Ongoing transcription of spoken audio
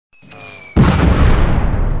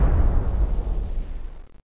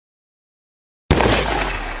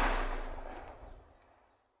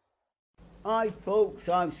Hi folks,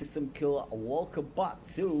 I'm System Killer and welcome back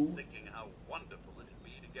to... Thinking how wonderful it'd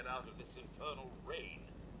be to get out of this infernal rain.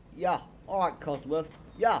 Yeah, alright Cosworth.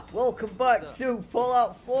 Yeah, welcome back to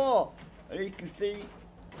Fallout 4. And you can see,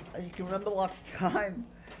 as you can remember last time,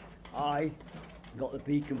 I got the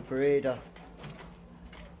beacon for Ada.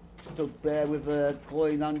 Stood there with a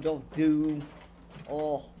glowing hand of doom,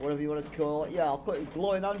 or whatever you want to call it. Yeah, I'll put it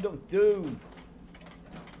glowing hand of doom.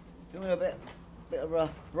 Doing a bit of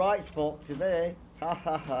a bright spot today. Ha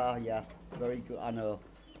ha ha, yeah, very good, I know.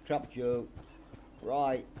 Crap joke.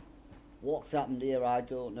 Right, what's happened here, I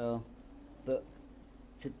don't know. But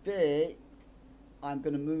today, I'm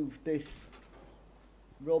going to move this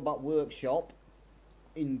robot workshop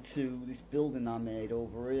into this building I made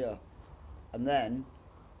over here. And then,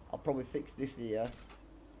 I'll probably fix this here.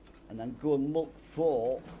 And then go and look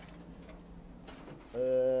for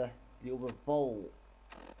the other vault,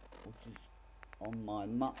 which is on my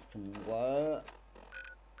map somewhere.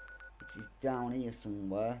 It is down here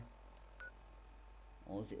somewhere.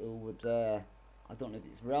 Or is it over there? I don't know if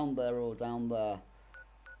it's around there or down there.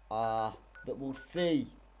 But we'll see.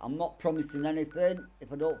 I'm not promising anything.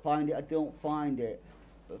 If I don't find it, I don't find it.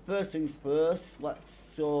 But first things first, let's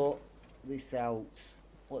sort this out.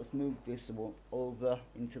 Let's move this one over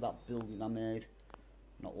into that building I made.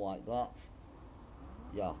 Not like that.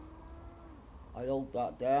 Yeah. I hold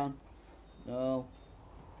that down. No.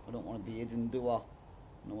 I don't want to be hidden, do I?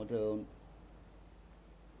 No, I don't.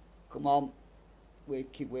 Come on.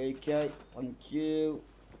 Wakey, wakey. Thank you.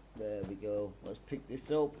 There we go. Let's pick this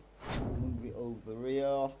up. Move it over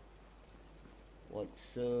here. Like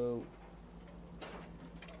so.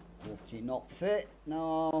 Will it not fit?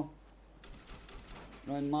 No.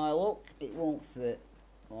 Knowing my luck, it won't fit.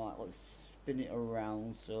 Right, let's spin it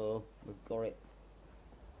around so we've got it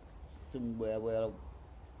somewhere where,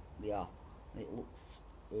 yeah, it looks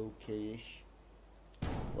okay-ish.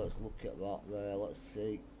 Let's look at that there, let's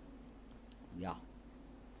see. Yeah,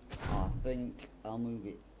 I think I'll move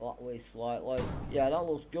it that way slightly. Yeah, that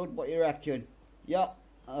looks good. What do you reckon? Yep,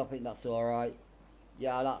 I think that's alright.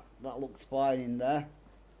 Yeah, that looks fine in there.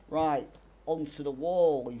 Right, onto the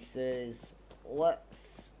wall, he says.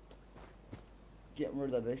 Let's get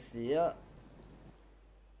rid of this here.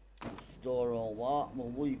 Store all that.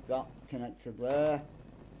 We'll leave that connected there.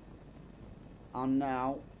 And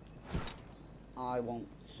now I want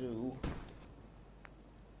to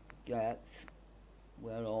get,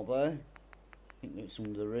 where are they? I think it's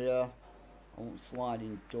under here. I want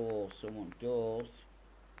sliding doors, so I want doors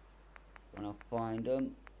when I find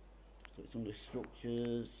them. So it's under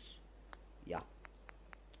structures. Yeah.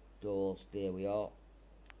 Doors, there we are.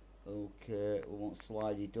 Okay, we want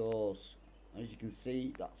slidey doors. As you can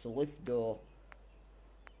see, that's a lift door,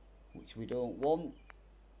 which we don't want.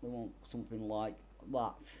 We want something like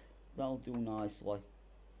that. That'll do nicely.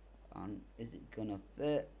 And is it gonna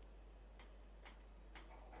fit?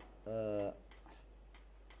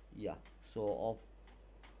 Yeah, sort of.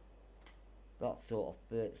 That sort of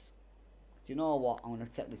fits. Do you know what? I'm gonna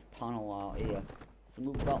set this panel out here. So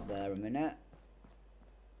move that there a minute.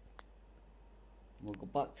 We'll go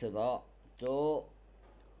back to that door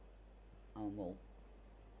and we'll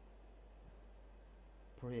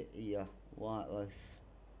put it here like this.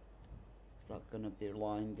 Is that going to be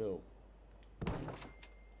lined up?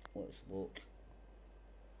 Let's look.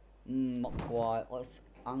 Not quite. Let's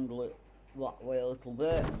angle it that way a little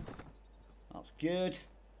bit. That's good.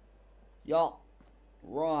 Yeah.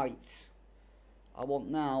 Right. I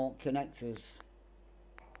want now connectors.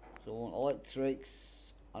 So I want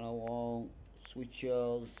electrics and I want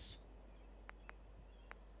switches.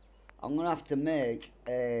 I'm gonna have to make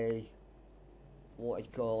a, what do you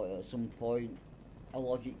call it, at some point, a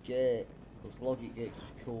logic gate, because logic gates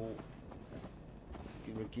is cool. If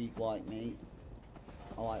you're a geek like me,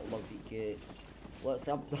 I like logic gates. Let's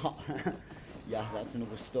have that. Yeah, that's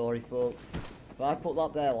another story, folks. If I put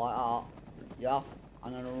that there like that, yeah,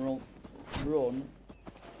 and then I run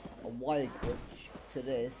a wire glitch to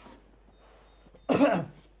this.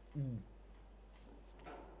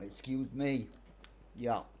 Excuse me.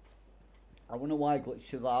 Yeah. I want a wire glitch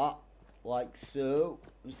to that, like so.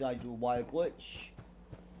 As I do a wire glitch.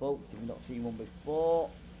 Folks, if you've not seen one before,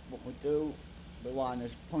 what we do, we line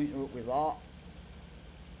this pointer up with that.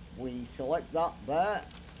 We select that there,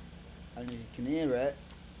 and as you can hear it,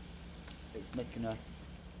 it's making a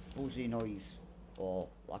fuzzy noise, or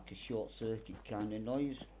like a short circuit kind of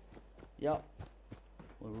noise. Yep.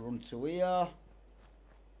 We'll run to here,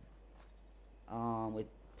 and we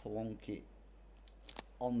plonk it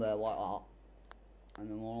on there like that, and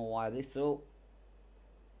then we'll wire this up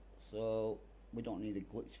so we don't need a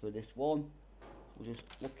glitch for this one. We'll just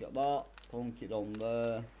look at that, plonk it on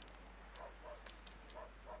there.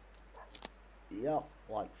 Yep,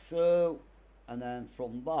 like so. And then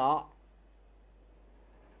from that,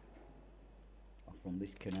 from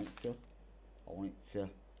this connector, I want it to,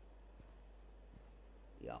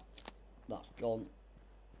 yeah, that's gone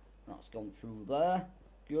through there.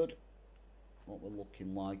 Good. What we're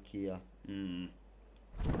looking like here. It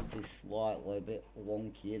is slightly a bit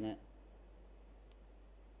wonky, innit?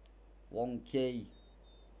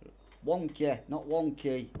 Wonky, not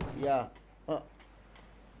wonky. Yeah.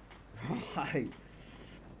 Right.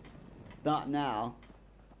 That now.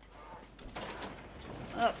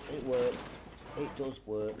 It works. It does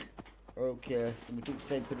work. Okay, so we do the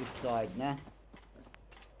same for this side now.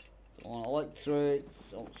 So on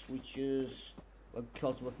electrics, on switches,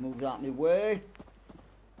 because we've moved out of my way.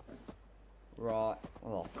 Right.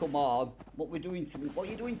 Oh, come on. What are you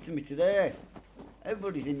doing to me today?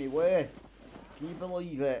 Everybody's in my way. Can you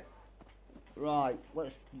believe it? Right,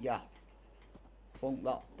 let's, yeah. Plonk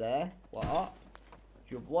that there, like that.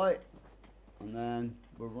 Lovely. And then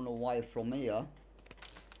we'll run a wire from here.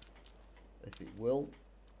 If it will.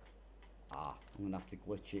 I'm going to have to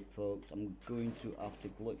glitch it, folks. I'm going to have to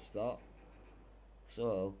glitch that.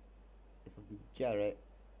 So, if I can get it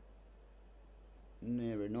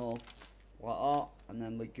near enough, like that, and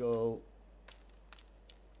then we go.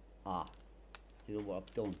 Do you know what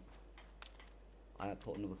I've done? I have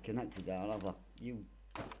put another connector down, have I? You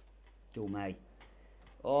dummy.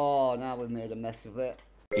 Oh, now we've made a mess of it.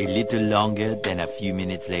 A little longer than a few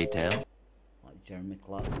minutes later. Like Jeremy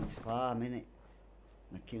Clarkson's farm, innit?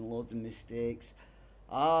 Making loads of mistakes.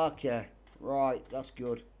 Okay, right, that's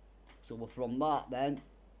good. So we're from that then.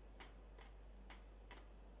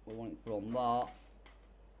 We want it from that.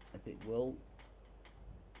 If it will.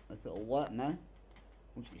 If it'll let me.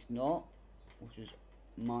 Which it's not. Which is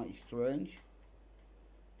mighty strange.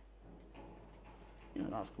 Yeah,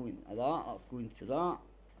 that's going to that. That's going to that.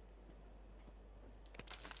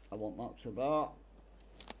 I want that to that.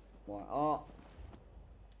 Like that.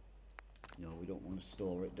 No, we don't want to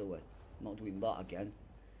store it, do we? I'm not doing that again.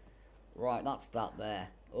 Right, that's that there.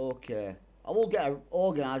 Okay. I will get it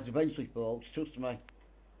organised eventually, folks. Trust me.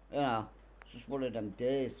 You know, it's just one of them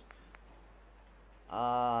days.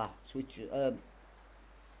 Switch it.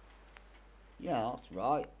 Yeah, that's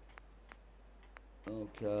right.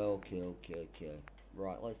 Okay.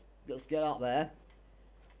 Right, let's get out there.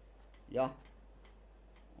 Yeah.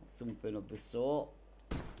 Something of the sort.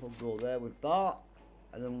 We'll go there with that.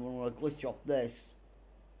 And then we're going to glitch off this.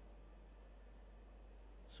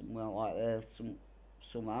 Somewhere like this.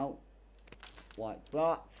 Somehow. Like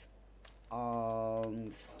that.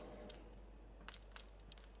 And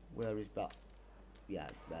where is that? Yeah,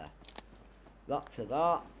 it's there. That to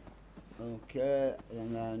that. Okay.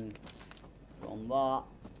 And then from that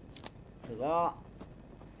to that.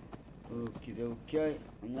 Okay.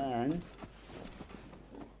 And then,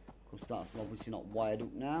 because that's obviously not wired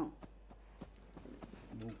up now,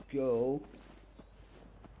 we'll go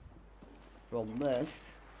from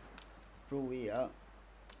this through here.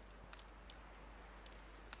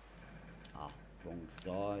 Wrong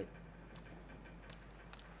side.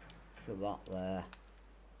 To that there.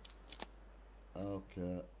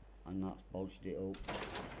 Okay, and that's bodged it up.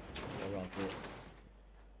 Where has it?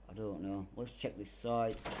 I don't know. Let's check this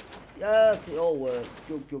side. Yes, it all works.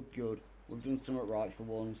 Good. We've done something right for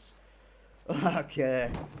once. Okay.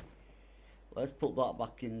 Let's put that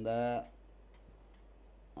back in there.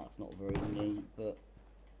 That's not very neat, but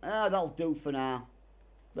that'll do for now.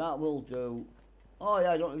 That will do. Oh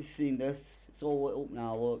yeah, I don't know if you've seen this. It's all lit up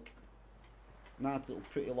now, look. Nice little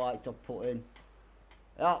pretty lights I've put in.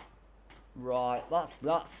 Yep. Right, that's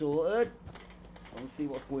that sorted. Let's see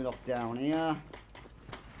what's going off down here.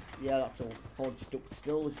 Yeah, that's all podged up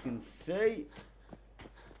still, as you can see.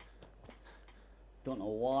 Don't know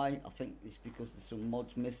why. I think it's because there's some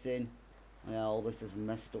mods missing. Yeah, all this is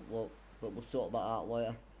messed up, look. But we'll sort that out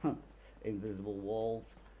later. Invisible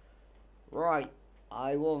walls. Right,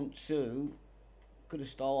 I want to... Could have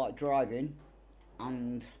started driving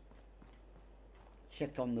and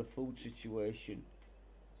check on the food situation.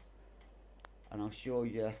 And I'll show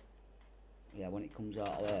you, yeah, when it comes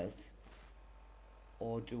out of this.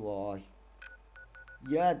 Or do I?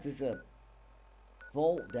 Yeah, there's a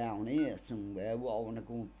vault down here somewhere what I want to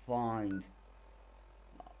go and find.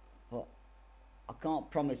 But I can't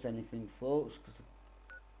promise anything, folks, because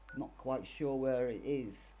I'm not quite sure where it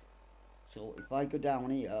is. So if I go down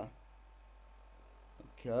here,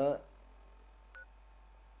 okay,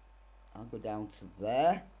 I'll go down to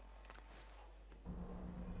there.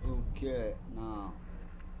 Okay, now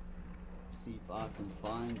see if I can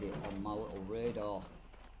find it on my little radar.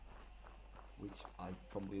 which I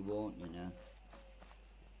probably won't, you know.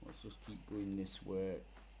 Let's just keep going this way.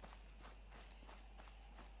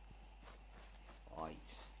 Right,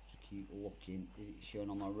 just keep looking. Is it showing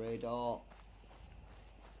on my radar?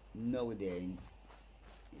 No, it ain't.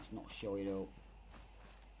 It's not showing up.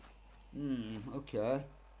 Okay.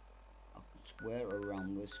 I can swear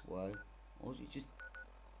around this way. Or is it just...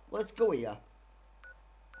 Let's go here.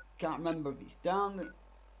 Can't remember if it's down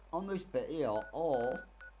on this bit here or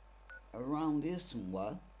around here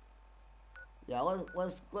somewhere. Yeah,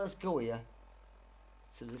 let's go here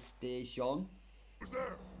to the station.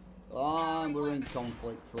 We're in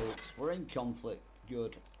conflict, folks. We're in conflict.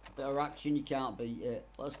 Good. Better action, you can't beat it.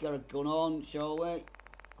 Let's get a gun on, shall we? I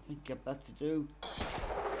think I better do. Oh,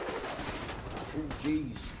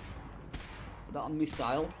 jeez. Is that a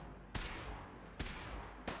missile?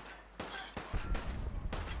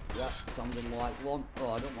 Yeah, sounded like one.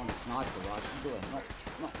 Oh, I don't want a sniper rifle, do I?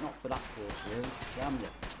 Not for that close range. Damn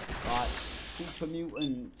it. Right, super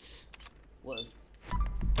mutants. Let's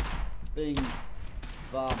bing,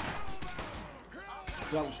 bam.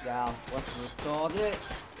 Crouch down. Left of the target.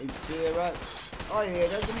 Interior. Oh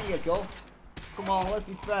yeah, give me a go. Come on, let's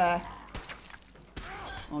be fair.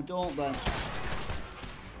 Oh, don't then.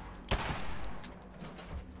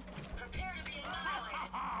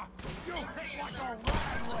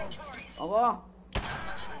 Oh,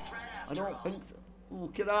 I don't think so.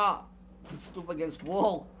 Look at that. It's stuff against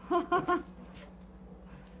wall.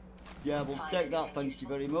 Yeah, we'll take that, thank you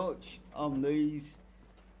very much. On these.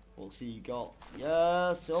 What's he got?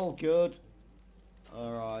 Yes, all good.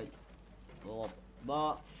 Alright. We'll have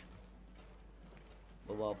that.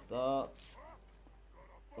 We'll have that.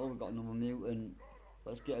 Oh, we've got another mutant.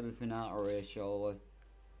 Let's get everything out of here, shall we?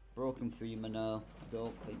 Broken femur now. I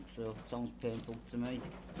don't think so. Sounds painful to me.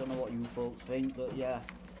 Don't know what you folks think, but yeah.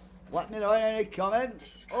 Let me know in any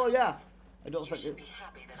comments. Oh yeah. I don't think should be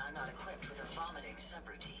happy that I'm not equipped with a vomiting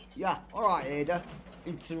subroutine. Yeah, alright Ada.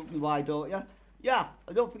 Interrupt me, why don't you? Yeah,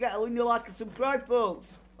 and don't forget to leave me a like and subscribe,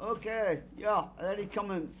 folks. Okay, yeah, and any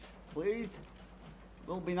comments, please.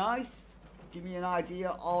 Will be nice. Give me an idea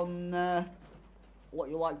on what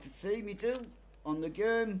you like to see me do on the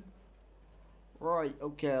game. Right,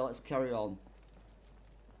 okay, let's carry on.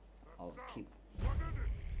 I'll keep...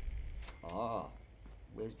 Ah,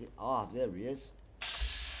 where's the... Ah, there he is.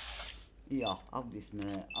 Yeah, have this,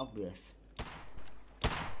 mate, have this.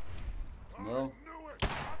 No?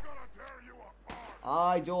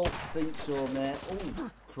 I don't think so, mate.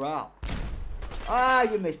 Oh, crap. Ah,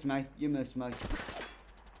 you missed me. You missed me.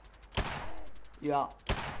 Yeah.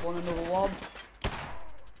 Want another one?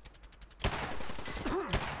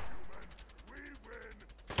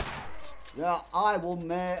 Yeah, I won,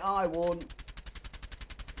 mate. I won.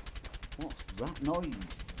 What's that noise?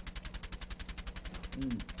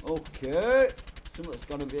 Okay. Something's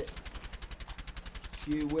got a bit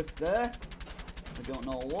few with there. I don't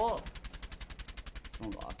know what.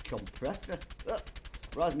 Sounds like a compressor.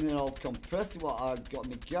 Reminds me of an old compressor what I got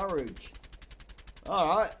in my garage.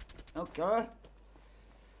 Alright, okay.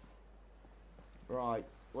 Right,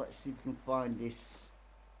 let's see if we can find this,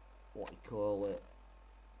 what you call it.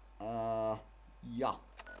 Yeah,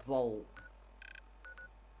 vault.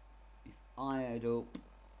 If I head up,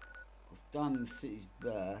 because Diamond City's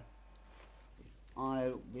there. If I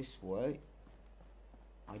head up this way,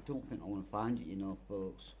 I don't think I want to find it, you know,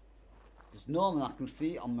 folks. Because normally I can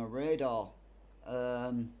see it on my radar.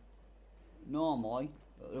 Normally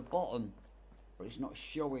at the bottom, but it's not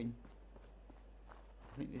showing.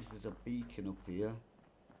 I think this is a beacon up here,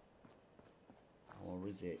 or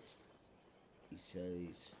is it? He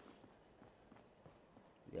says.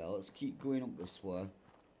 Yeah, let's keep going up this way.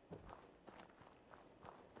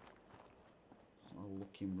 So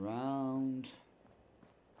looking round.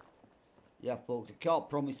 Yeah, folks, I can't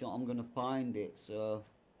promise that I'm gonna find it, so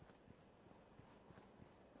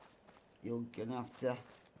you're gonna have to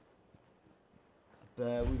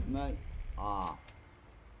bear with me. Ah,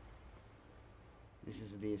 this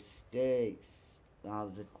is the estates. Now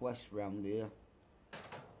there's a quest round here.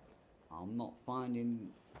 I'm not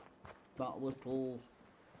finding that little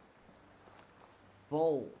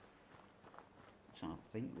vault. I'm trying to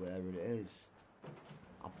think where it is.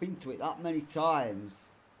 I've been to it that many times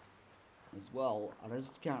as well, and I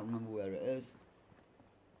just can't remember where it is.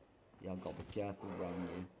 Yeah, I've got to be careful around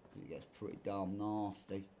here. It gets pretty damn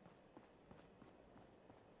nasty.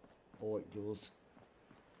 Oh, it does.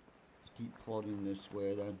 Let's keep plodding this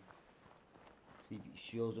way then. See if it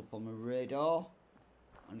shows up on my radar.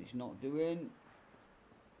 And it's not doing.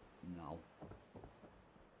 No.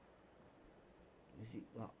 Is it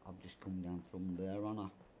that? I've just come down from there, haven't I?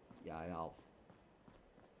 Yeah, I have.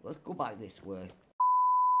 Let's go back this way.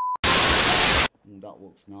 That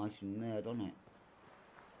looks nice in there, doesn't it?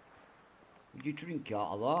 Would you drink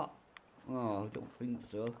out of that? Oh, I don't think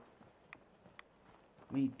so.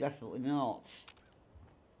 Me, definitely not.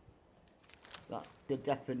 That's the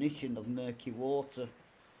definition of murky water.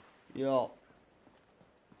 Yeah.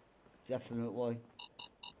 Definitely.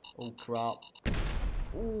 Oh crap.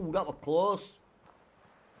 Ooh, that was close.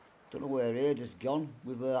 Don't know where Ada's gone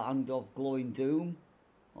with her hand of glowing doom.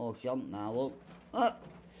 Oh, she hasn't now, look. Ah,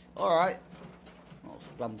 alright. That's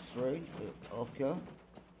damn strange, but okay.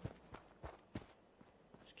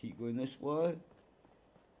 Let's keep going this way.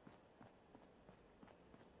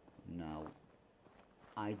 No.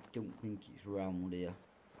 I don't think it's round here.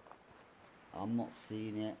 I'm not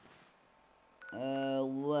seeing it.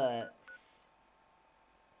 Let's...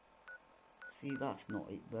 See, that's not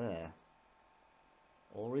it there.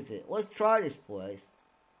 Or is it? Let's try this place.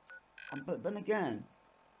 But then again,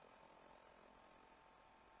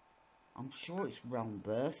 I'm sure it's round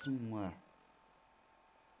there somewhere.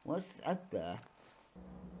 Let's head there.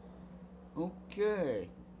 Okay.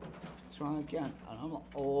 Let's try again. And I'm not...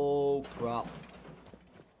 Oh, crap.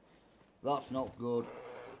 That's not good.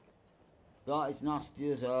 That is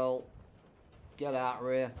nasty as hell. Get out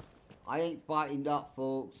of here. I ain't fighting that,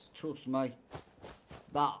 folks. Trust me.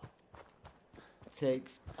 That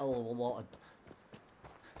takes a lot of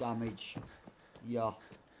damage. Yeah.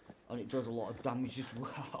 And it does a lot of damage as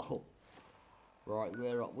well. Right,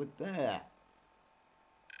 we're up with there.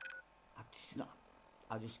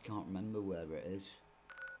 I just can't remember where it is.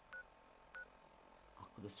 I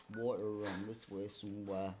could have swore it around this way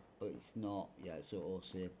somewhere, but it's not. Yeah, it's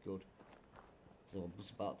auto-save, good. So I'm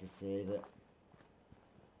just about to save it.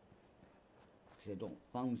 Because I don't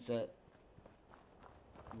fancy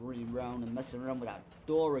running around and messing around with that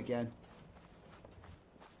door again.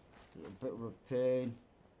 It's a bit of a pain.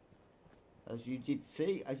 As you did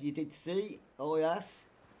see, oh yes.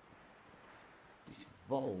 This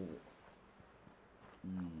vault.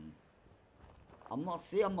 I'm not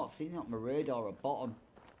seeing it on my radar at bottom.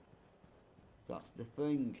 That's the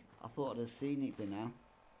thing. I thought I'd have seen it by now.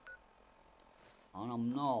 And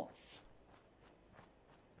I'm not.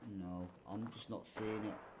 No, I'm just not seeing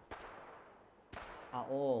it. At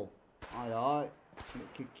all. Aye.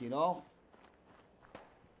 Kicking off.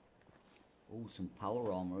 Oh, some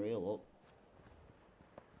power armor here, look.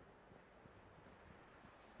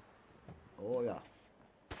 Oh yes.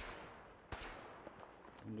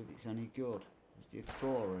 Wonder if it's any good. Is there a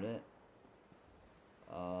core in it?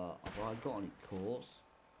 Have I got any cores?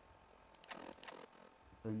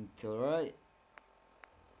 Inventory.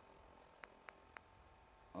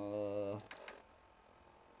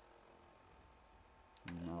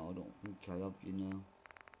 No, I don't think I have, you know.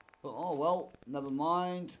 But oh well, never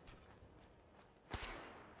mind.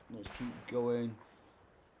 Let's keep going.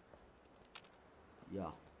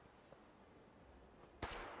 Yeah.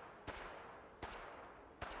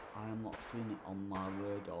 I am not seeing it on my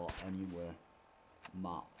radar anywhere.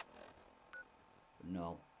 Map.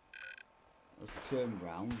 No. Let's turn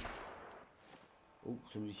round. Oh,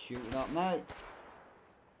 somebody's shooting at me.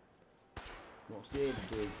 What's Ada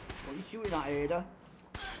doing? What are you shooting at, Ada?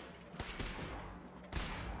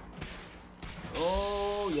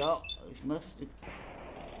 Oh, yeah. It's mustard.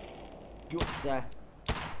 Guts there.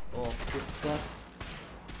 Oh, guts there.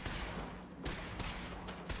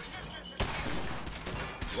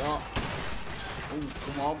 Yeah. Oh,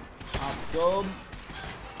 come on. Have some.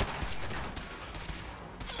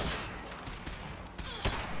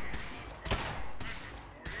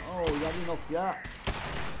 Oh, you had enough yet?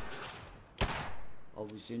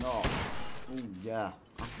 Obviously not. Oh, yeah.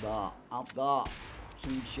 Have that. Have that.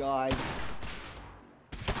 Sunshine.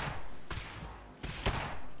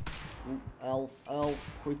 Oh,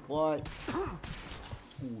 elf, quickly. Oh,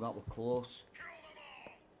 that was close.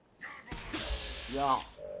 Yeah,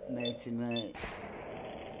 matey mate.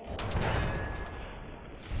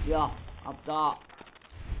 Yeah, have that.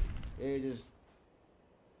 Ada's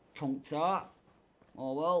contact.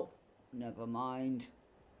 Oh well, never mind.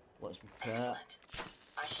 Let's repair. Excellent.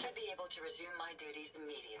 I should be able to resume my duties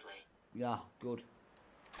immediately. Yeah, good.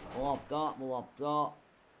 We'll have that, we'll have that.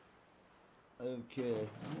 Okay,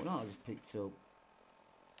 what I just picked up.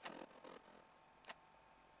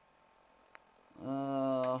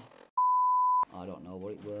 I don't know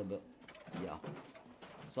what it were, but yeah.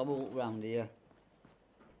 So we'll look round here.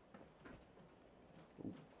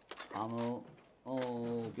 Ooh, ammo.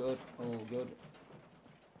 Oh good, oh good.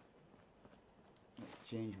 Let's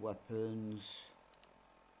change weapons.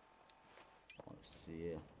 Let's see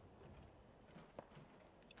here.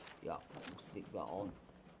 Yeah, we'll stick that on.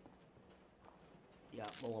 Yeah,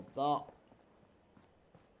 we'll have that.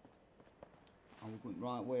 I'm going the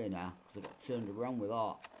right way now, because I got turned around with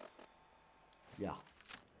that. Yeah.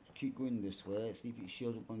 Keep going this way, see if it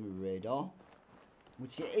shows up on the radar.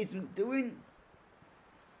 Which it isn't doing.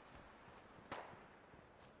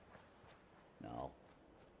 No.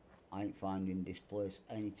 I ain't finding this place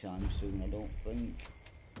anytime soon, I don't think.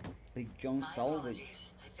 Big John My Salvage.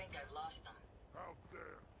 apologies. I think I've lost them. Out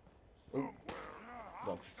there. Oh,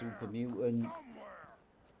 that's a super mutant.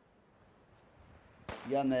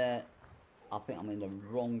 Yeah, mate. I think I'm in the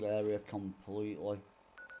wrong area completely.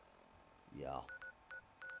 Yeah.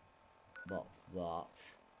 That's that.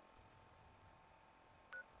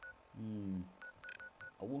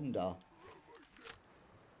 I wonder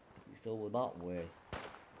if it's over that way.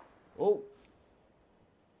 Oh!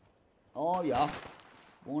 Oh, yeah.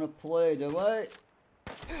 Wanna play, do we?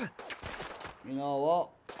 You know what?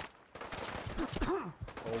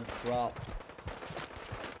 Oh, crap.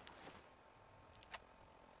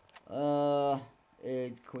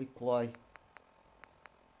 Aids quickly.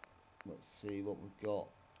 Let's see what we've got.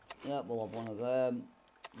 Yeah, we'll have one of them.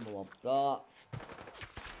 We'll have that.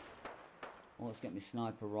 Oh, let's get my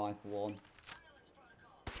sniper rifle on.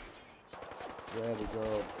 There we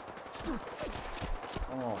go.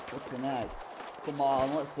 Oh, flipping heck. Come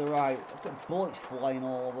on, let's be right. I've got bullets flying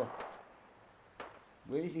all over.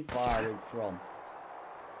 Where is he firing from?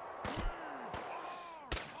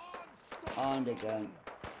 And again.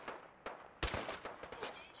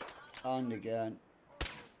 And again.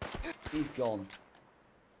 He's gone.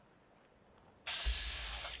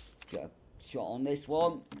 Let's get a shot on this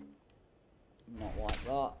one. Not like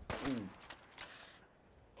that. Ooh.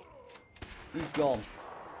 He's gone.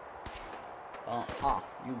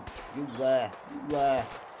 You there. You there.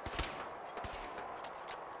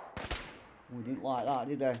 We didn't like that,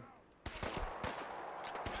 did they?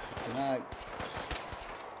 Good night.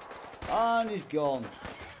 And he's gone.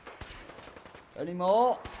 Any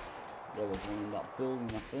more? There was one in that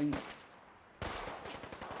building, I think.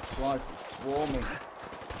 Christ, it's swarming.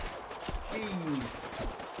 Jeez.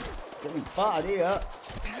 Getting battered here.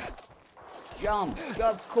 Jam,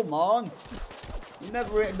 come on. You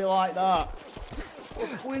never hit me like that.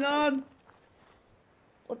 What's going on?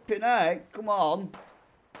 Flipping heck, come on.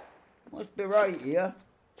 Must be right here.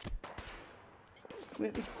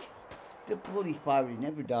 They're bloody firing in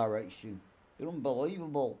every direction. They're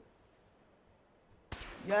unbelievable.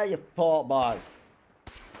 Yeah, you fought by.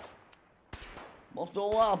 What's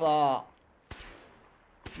all that about?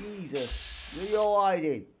 Jesus, where you all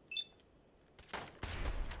hiding?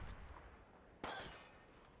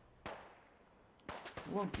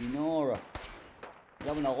 Bloody Nora. You're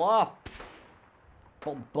having a laugh.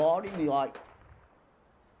 Bombarding me like...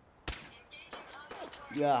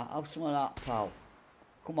 Yeah, have some of that, pal.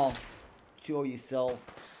 Come on, show yourself.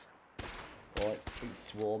 Oh,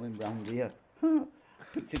 it's swarming round here.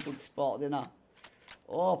 Picked a good spot, didn't I?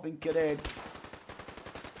 Oh, I think I did.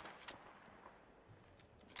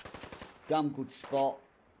 Damn good spot.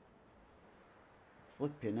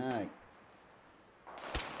 Flipping heck.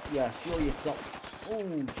 Yeah, show yourself. Oh,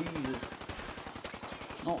 Jesus.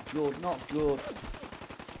 Not good, not good.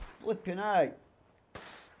 Flipping heck.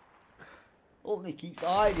 Look, he keeps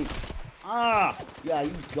hiding. Ah! Yeah,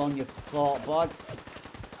 he's gone, you fart bag.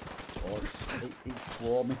 Oh, it's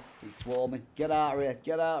swarming. It's swarming. Get out of here.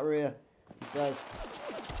 Get out of here. He says.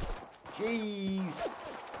 Jeez.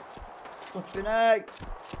 Flipping heck.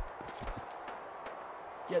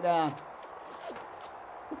 Get down.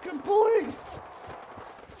 Look at boys.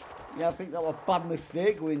 Yeah, I think that was a bad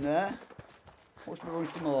mistake going there. Watch me run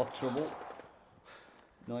into more trouble.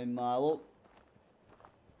 Not in my luck.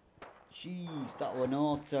 Jeez, that was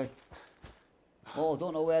naughty. Oh, I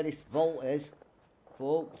don't know where this vault is,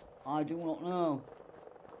 folks. I do not know.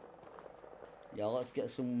 Yeah, let's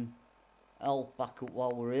get some health back up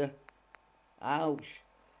while we're here. Ouch.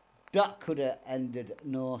 That could have ended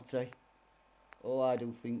naughty. Oh, I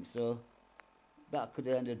do think so. That could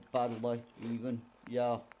have ended badly, even.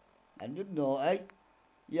 Yeah. Ended naughty.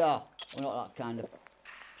 Yeah, we're not that kind of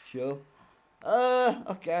show.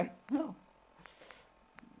 Okay. Oh.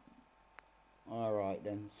 Alright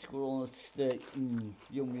then. Squirrel on a stick. Yum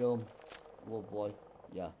yum. Lovely.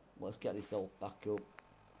 Yeah, let's get this health back up.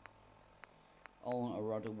 I want a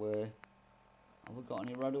rad away. Have we got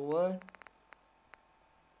any rad away?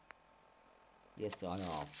 Yes, I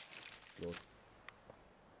have. Good.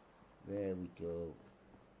 There we go.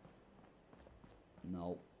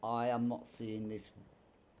 No, I am not seeing this.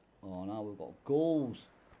 Oh, now we've got ghouls.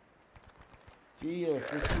 Jesus,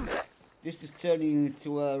 this is turning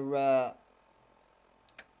into a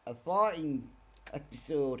fighting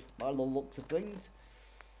episode by the looks of things.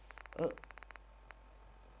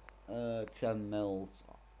 10 mils.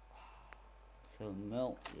 10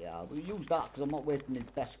 mil. Yeah, we'll use that because I'm not wasting his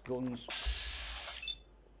best guns.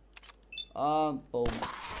 Boom.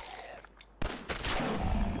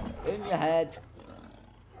 In your head.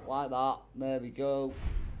 Like that. There we go.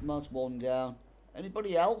 That's one down.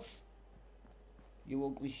 Anybody else? You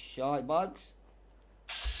ugly shite bags.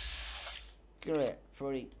 Great.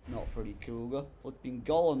 Freddy. Not Freddy Krueger. Flipping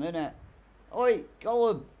Gollum, innit? Oi,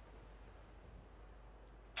 Gollum!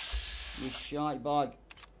 You shite bag.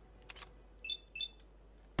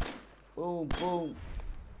 Boom, boom.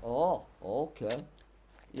 Oh, okay.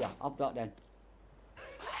 Yeah, have that then.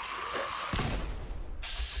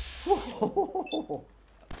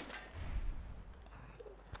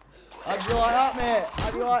 How'd you like that, mate?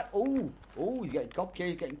 How'd you like? Ooh, ooh, he's getting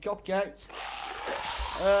cupcakes,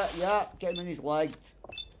 yeah, get him in his legs.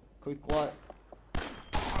 Quickly.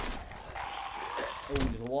 Oh,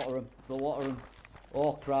 there's a lot of them.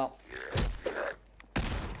 Oh, crap.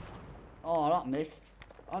 Oh, that missed.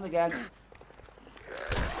 And again.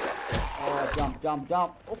 Oh, damn.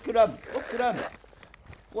 Look at him.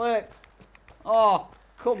 Flip. Oh,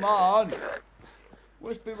 come on.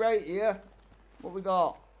 Must be right here. What we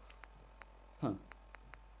got? Huh.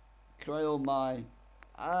 Cryo mine.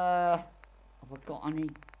 Have I got any?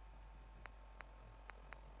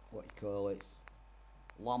 What do you call it?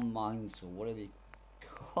 Landmines or whatever you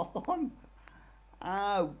call them.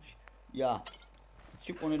 Ouch. Yeah.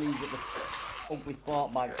 Chuck one of these at the ugly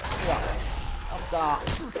fart bag. Yeah. Have that.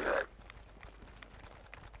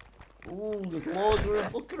 Ooh, there's loads of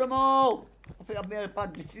them. Look at them all. I think I've made a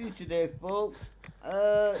bad decision today, folks.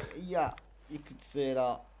 Yeah, you could say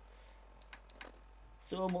that.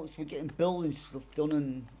 So much for getting building stuff done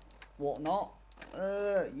and whatnot.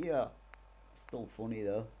 Yeah. Still funny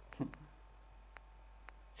though.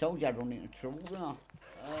 Told you I'd run into trouble, didn't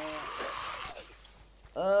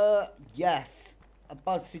I? Yes. A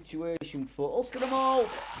bad situation for. Look at them all.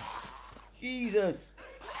 Jesus.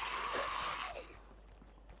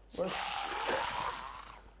 Let's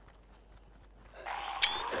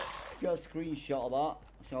get a screenshot of that,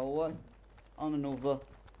 shall we? And another.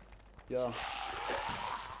 Yeah.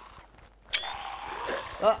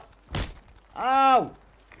 Ah! Ow!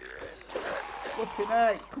 Flipping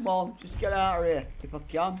heck, come on, just get out of here if I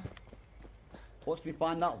can. Watch me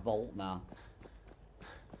find that vault now.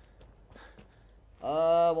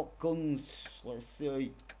 What guns? Let's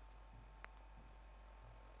see.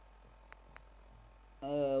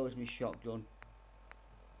 Where's my shotgun?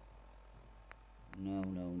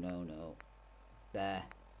 No. There.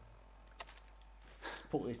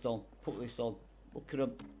 Put this on. Look at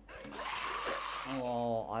them.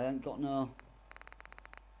 Oh, I ain't got no.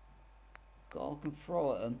 I can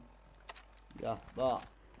throw at them. Yeah, that.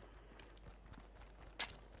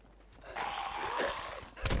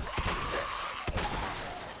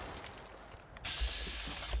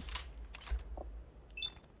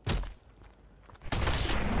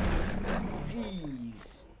 Jeez.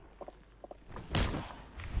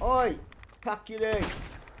 Oi, pack it in.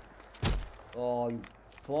 Oh, you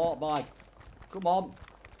fart bag. Come on.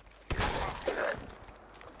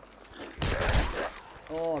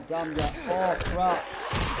 Oh, damn that. Oh, crap.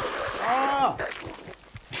 Ah!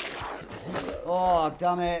 Oh,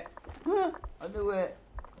 damn it. I knew it.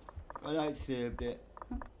 And I saved it.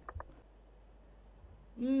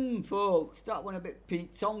 Folks, that went a bit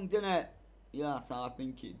peak-tongued, didn't it? Yes, I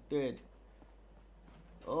think it did.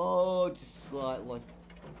 Oh, just slightly.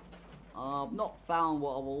 I've not found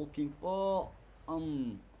what I was looking for.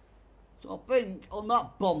 So I think on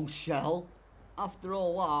that bombshell, after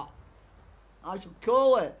all that, I should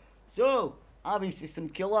call it. So, I've been System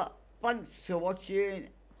Killer. Thanks for watching.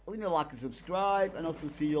 Leave me a like and subscribe, and I'll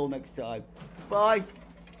see you all next time. Bye.